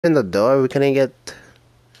In the door, we couldn't get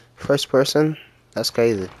first person. That's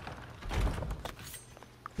crazy.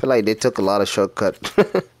 I feel like they took a lot of shortcut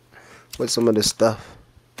with some of this stuff.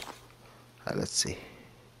 Alright, let's see.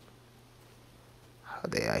 How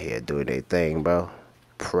they out here doing their thing, bro.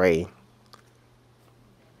 Pray.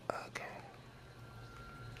 Okay.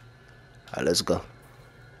 Alright, let's go.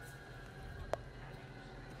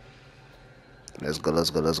 Let's go, let's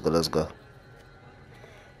go, let's go, let's go.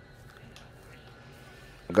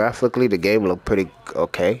 Graphically, the game looked pretty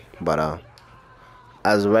okay, but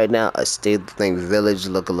as of right now, I still think Village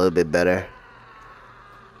look a little bit better.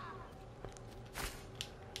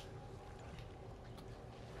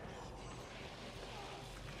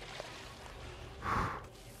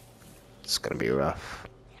 It's gonna be rough.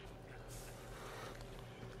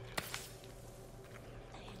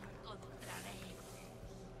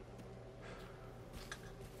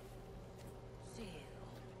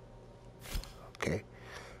 Okay.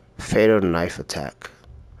 Fatal knife attack.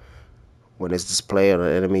 When it's displayed on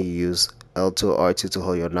an enemy, you use L2 or R2 to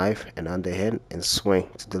hold your knife and underhand and swing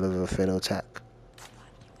to deliver a fatal attack.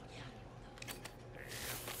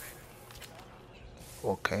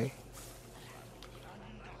 Okay.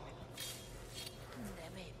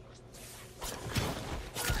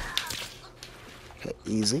 Okay,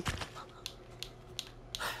 easy.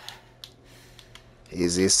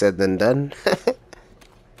 Easier said than done.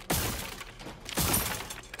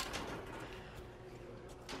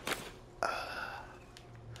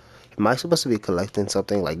 Am I supposed to be collecting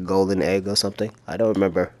something like golden egg or something? I don't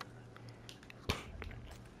remember.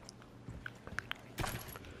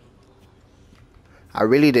 I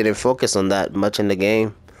really didn't focus on that much in the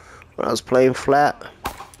game when I was playing flat.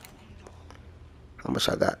 How much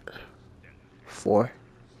I got? 4.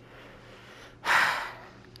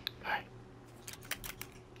 Alright.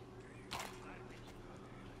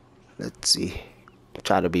 Let's see.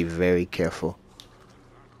 Try to be very careful.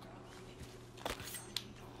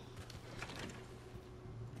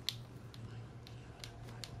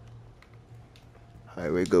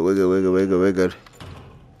 Alright, we're good, we're good, we're good, we're good, we're good.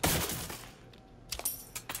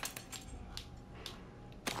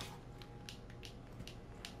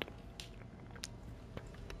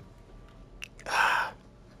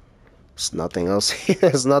 There's nothing else here.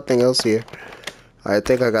 There's nothing else here. I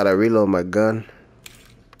think I gotta reload my gun.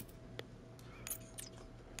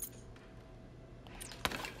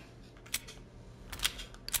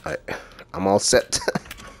 Alright, I'm all set.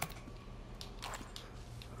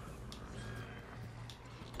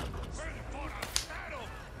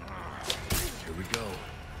 Here we go.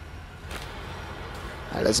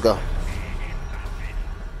 Alright, let's go.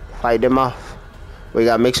 Fight them off. We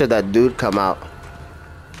gotta make sure that dude come out.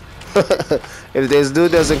 If this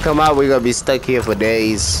dude doesn't come out, we're gonna be stuck here for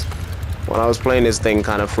days. When I was playing this thing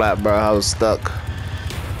kind of flat, bro, I was stuck.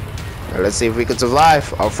 Alright, let's see if we can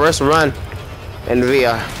survive our first run in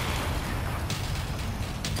VR.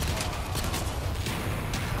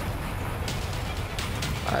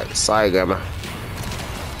 Alright, sorry, Grandma.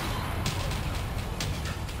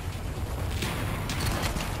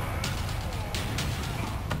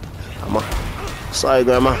 Come on. Sorry,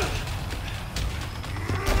 Grandma.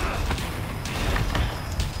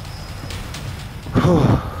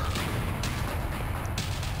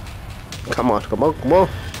 Come on, come on, come on.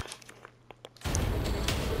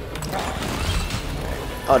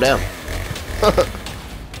 Oh, damn.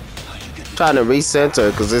 Trying to recenter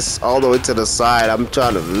because it's all the way to the side. I'm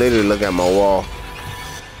trying to literally look at my wall.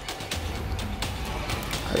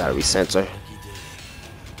 I gotta recenter.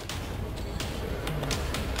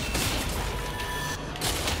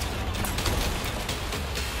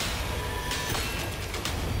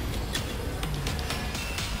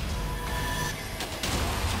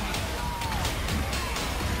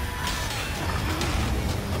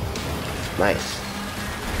 Nice.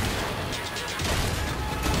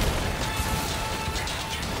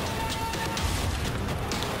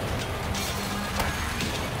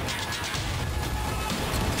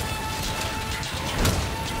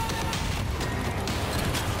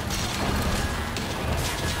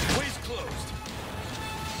 Way's closed.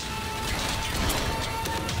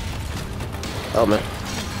 Oh, man.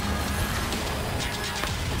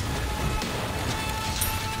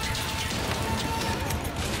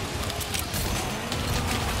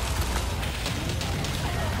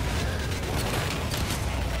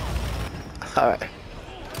 All right.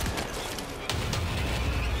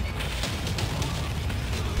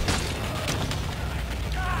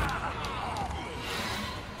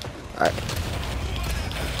 All right.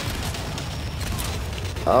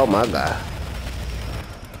 Oh my God.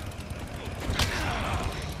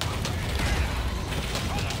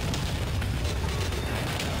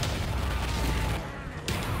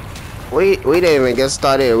 We didn't even get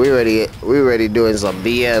started. We already doing some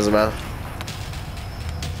BS, bro.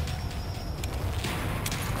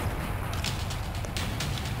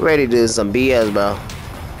 We already doing some BS, bro.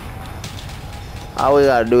 All we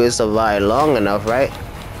gotta do is survive long enough, right?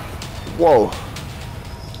 Whoa.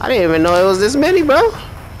 I didn't even know it was this many, bro.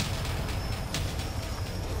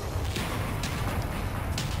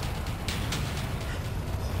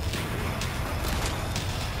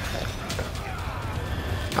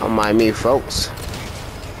 Don't mind me, folks.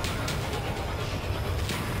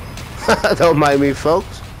 Don't mind me,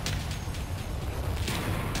 folks.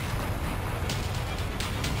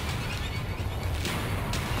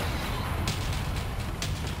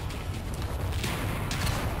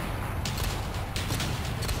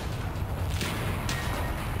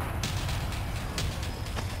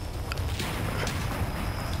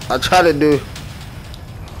 I try to do.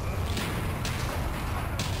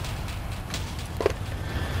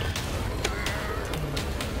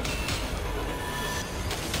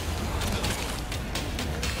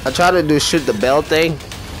 I tried to do shoot the bell thing,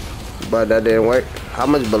 but that didn't work. How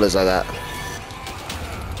much bullets I got?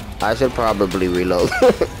 I should probably reload.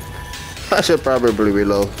 I should probably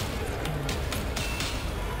reload.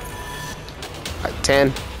 Like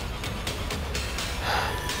 10.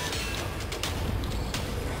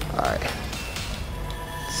 Alright.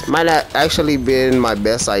 This might not actually been my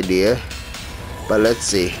best idea, but let's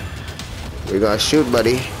see. We're gonna shoot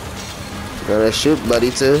buddy. We're gonna shoot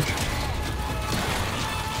buddy too.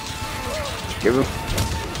 Give him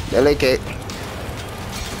Nelly cake.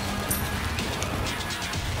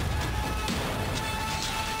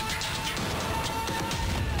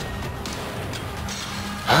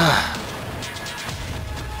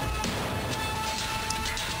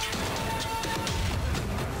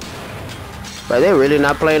 But they're really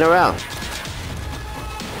not playing around.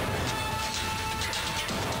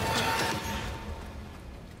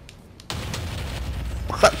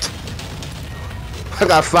 What? I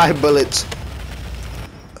got 5 bullets.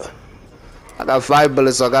 I got 5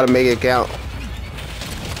 bullets, so I gotta make it count.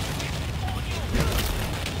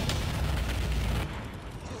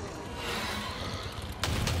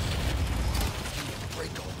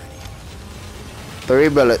 Three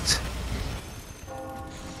bullets.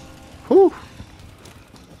 Whew.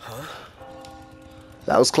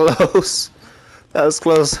 That was close. That was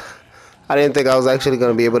close. I didn't think I was actually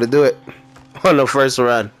gonna be able to do it on the first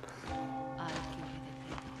run.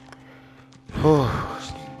 Whew.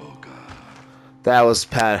 That was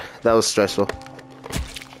stressful.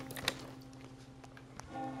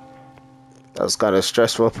 That was kind of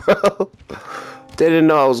stressful, bro. Didn't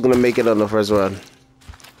know I was gonna make it on the first run.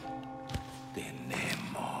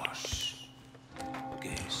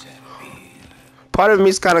 Part of me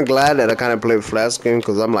is kind of glad that I kind of played flat screen,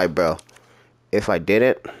 because I'm like, bro, if I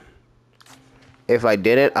didn't,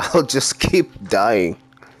 I'll just keep dying.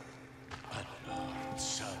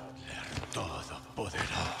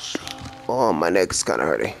 Oh, my neck's kind of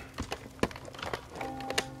hurting.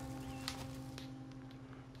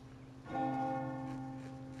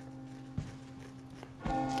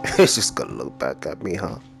 It's just gonna look back at me,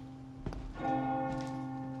 huh?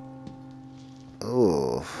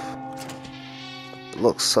 Ooh.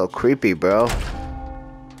 Looks so creepy, bro.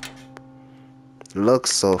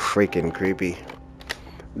 Looks so freaking creepy.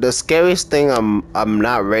 The scariest thing I'm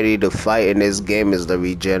not ready to fight in this game is the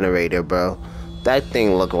regenerator, bro. That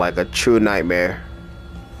thing looked like a true nightmare.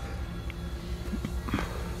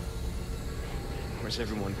 Where's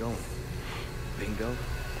everyone going? Bingo?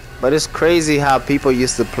 But it's crazy how people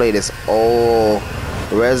used to play this old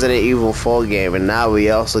Resident Evil 4 game, and now we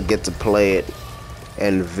also get to play it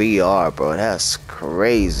in VR, bro. That's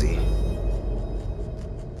crazy.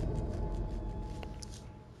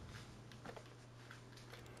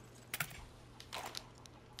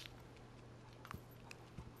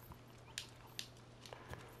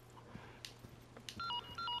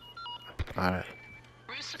 Alright.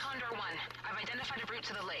 Route to Condor 1. I've identified a route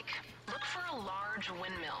to the lake. Look for a large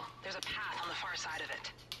windmill. There's a path on the far side of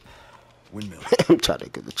it. Windmill. I'm trying to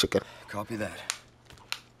get the chicken. Copy that.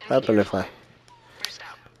 What happened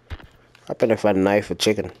if I knife a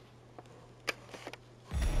chicken?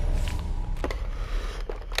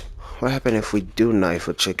 What happened if we do knife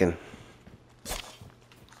a chicken?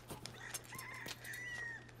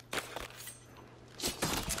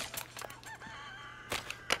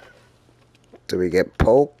 Did we get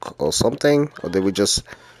poke or something? Or did we just